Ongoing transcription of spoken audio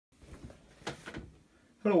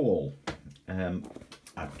Hello all.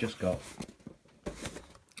 I've just got a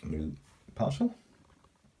new parcel.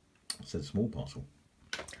 It says small parcel.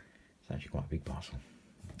 It's actually quite a big parcel.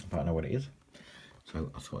 I don't know what it is.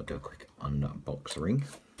 So I thought I'd do a quick unboxing.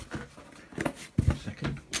 A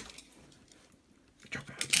second. Drop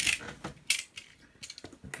it out.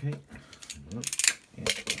 Okay. Look.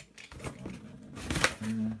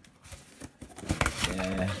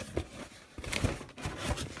 Yeah.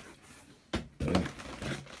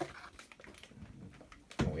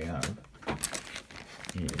 What we have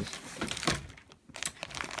is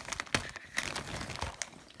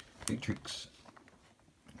Victrix,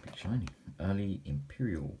 a bit shiny, early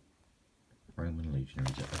Imperial Roman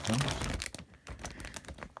legionaries at advance.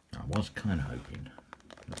 I was kind of hoping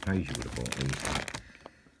that Fraser would have bought these,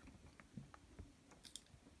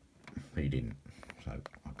 but he didn't, so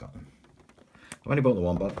I've got them. I've only bought the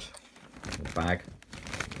one box, the bag.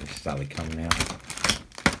 This is how they come now.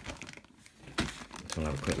 So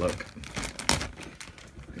we'll have a quick look.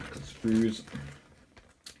 Got the sprues.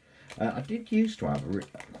 I did used to have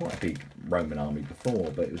quite a big Roman army before,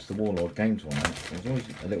 but it was the Warlord Games one. I was always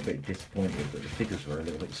a little bit disappointed that the figures were a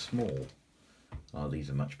little bit small. Oh, these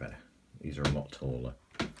are much better. These are a lot taller.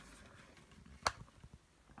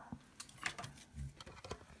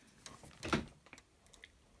 So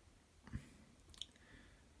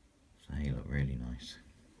they look really nice.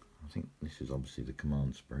 I think this is obviously the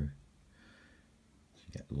command sprue. So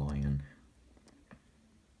you get lion.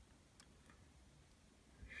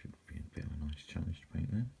 Should be a bit of a nice challenge to paint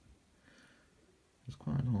there. There's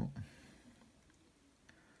quite a lot.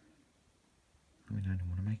 I mean, I don't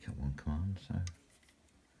want to make up one command, so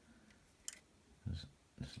there's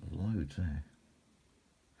loads there.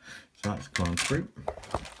 So that's the command sprue.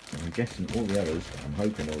 I'm guessing all the others, I'm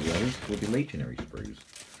hoping all the others will be legionary sprues.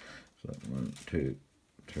 So 1, 2,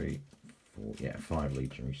 3, 4, yeah, 5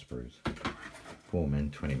 legionary sprues. 4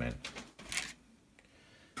 men, 20 men.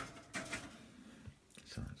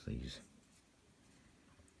 So that's these.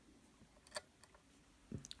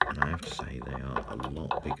 And I have to say they are a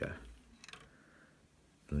lot bigger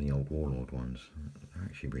than the old Warlord ones. They're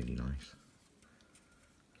actually really nice.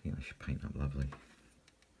 I think I should paint that lovely.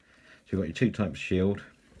 So you've got your 2 types of shield.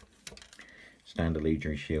 Standard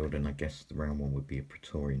legionary shield, and I guess the round one would be a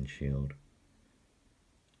Praetorian shield.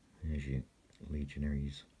 There's your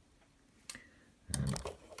legionaries. And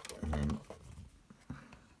then,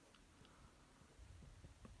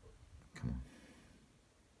 come on.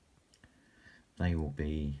 They will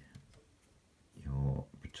be your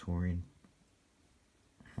Praetorian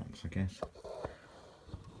hats, I guess.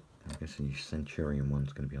 I'm guessing your Centurion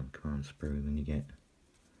one's going to be on command sprue, and then you get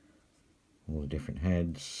all the different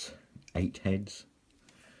heads, 8 heads.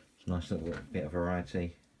 It's a nice little bit of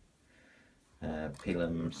variety.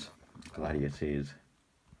 Pilums, gladiators.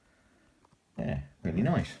 Yeah, really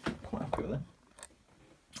nice. Quite happy with them.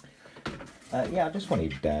 Yeah, I just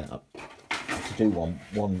wanted to do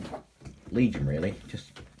one legion really.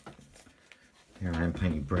 Just here I am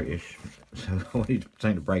painting British, so I wanted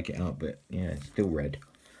something to break it up, but yeah, it's still red.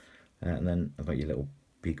 And then I've got your little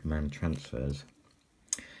big man transfers.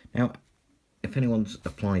 Now, if anyone's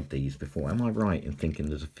applied these before, am I right in thinking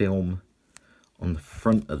there's a film on the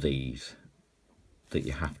front of these that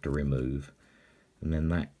you have to remove, and then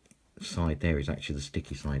that side there is actually the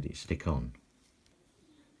sticky side that you stick on?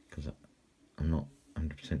 Because I'm not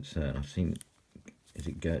 100% certain. I've seen, is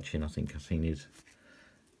it Gertchen? I think I've seen his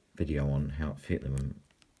video on how it fit them, and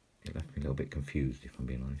it left me a little bit confused, if I'm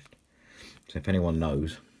being honest. So if anyone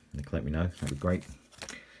knows, they can let me know, that'd be great.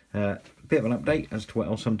 A bit of an update as to what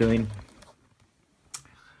else I'm doing.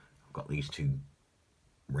 I've got these 2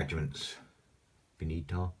 regiments,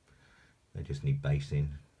 Finita. They just need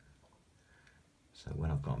basing. So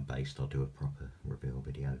when I've got them based, I'll do a proper reveal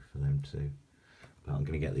video for them too. But I'm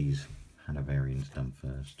going to get these Hanoverians done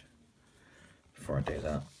first before I do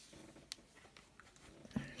that.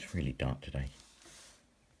 It's really dark today.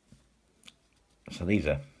 So these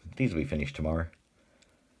will be finished tomorrow.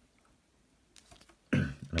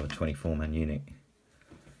 Another 24-man unit.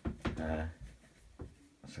 So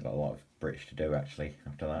I've got a lot of British to do actually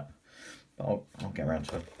after that, but I'll get around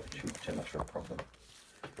to it. It shouldn't be too much of a problem.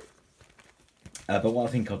 But what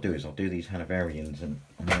I think I'll do is I'll do these Hanoverians, and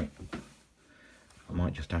I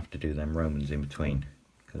might just have to do them Romans in between,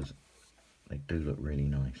 because they do look really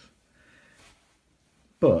nice.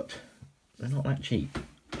 But they're not that cheap.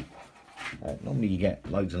 Normally you get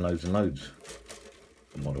loads and loads and loads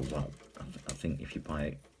of models up. I think if you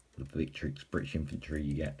buy the Victrix British Infantry,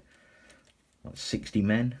 you get like 60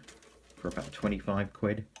 men for about 25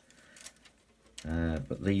 quid.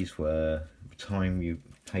 But these were, the time you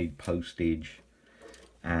paid postage,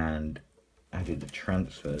 and added the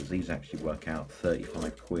transfers, these actually work out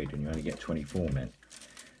 35 quid and you only get 24 men.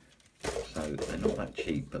 So they're not that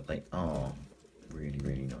cheap, but they are really,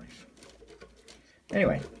 really nice.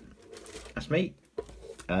 Anyway, that's me.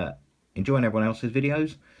 Enjoying everyone else's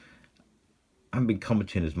videos. I haven't been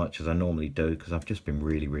commenting as much as I normally do because I've just been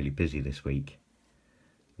really, really busy this week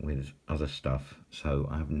with other stuff, so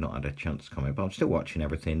I have not had a chance to comment, but I'm still watching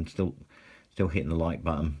everything, still hitting the like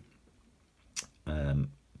button.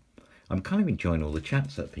 I'm kind of enjoying all the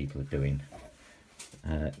chats that people are doing,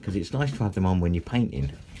 because it's nice to have them on when you're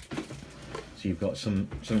painting, so you've got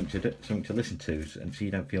something to listen to, and so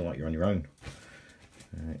you don't feel like you're on your own.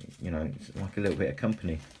 You know, it's like a little bit of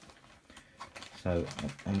company. So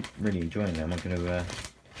I'm really enjoying them. I'm going to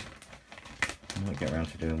I might get around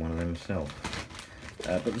to doing one of them myself.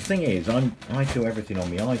 But the thing is, I do everything on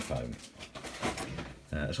my iPhone.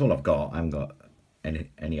 That's all I've got. I haven't got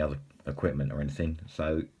any other equipment or anything.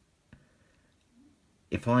 So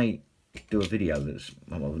if I do a video that's,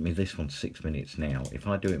 well, I mean, this one's 6 minutes now. If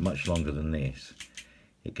I do it much longer than this,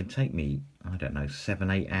 it can take me, I don't know,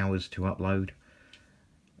 7-8 hours to upload.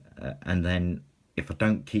 And then if I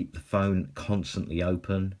don't keep the phone constantly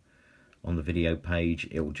open on the video page,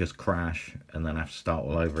 it will just crash and then I have to start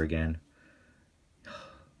all over again.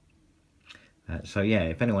 So yeah,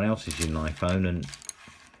 if anyone else is using an iPhone and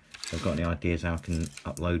they've got any ideas how I can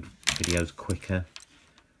upload videos quicker,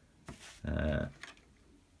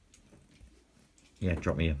 yeah,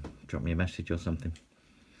 drop me a message or something.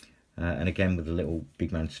 And again, with the little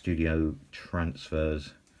Big Man Studio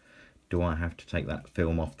transfers, do I have to take that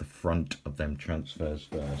film off the front of them transfers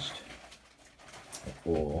first,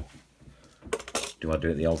 or do I do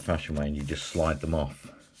it the old-fashioned way and you just slide them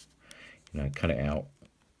off? You know, cut it out.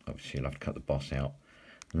 Obviously, you'll have to cut the boss out,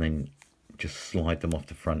 and then just slide them off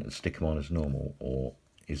the front and stick them on as normal, or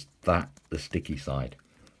is that the sticky side?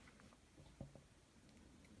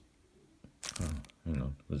 Oh, hang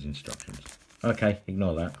on, there's instructions. Okay,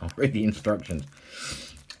 ignore that. I'll read the instructions.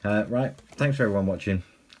 Right, thanks for everyone watching.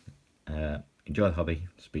 Enjoy the hobby.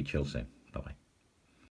 Speak to you all soon. Bye bye.